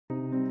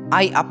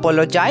I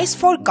apologize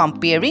for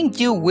comparing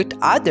you with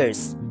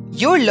others.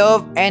 Your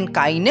love and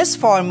kindness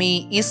for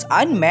me is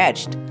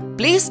unmatched.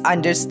 Please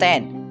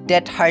understand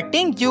that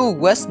hurting you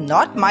was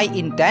not my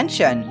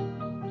intention.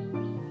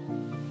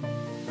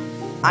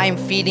 I'm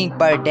feeling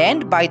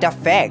burdened by the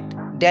fact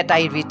that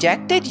I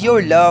rejected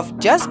your love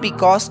just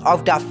because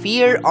of the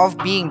fear of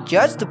being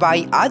judged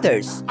by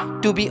others.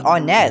 To be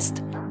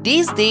honest,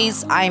 these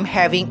days I'm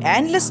having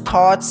endless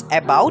thoughts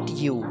about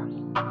you.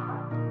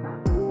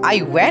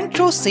 I went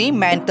through same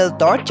mental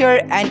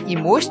torture and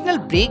emotional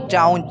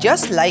breakdown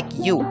just like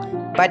you,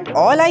 but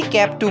all I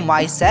kept to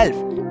myself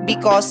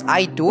because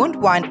I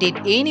don't wanted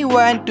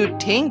anyone to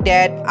think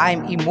that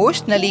I'm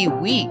emotionally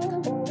weak.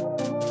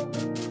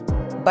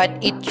 But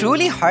it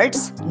truly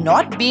hurts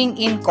not being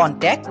in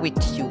contact with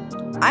you.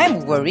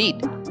 I'm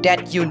worried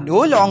that you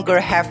no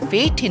longer have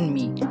faith in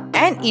me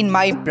and in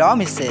my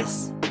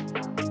promises.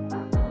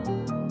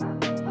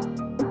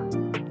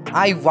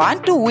 I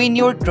want to win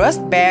your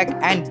trust back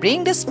and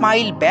bring the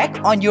smile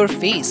back on your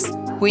face,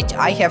 which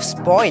I have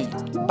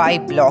spoiled by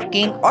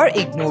blocking or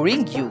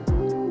ignoring you.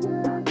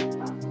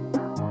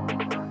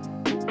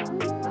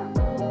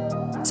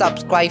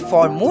 Subscribe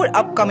for more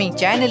upcoming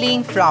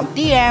channeling from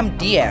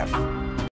Dmtodf.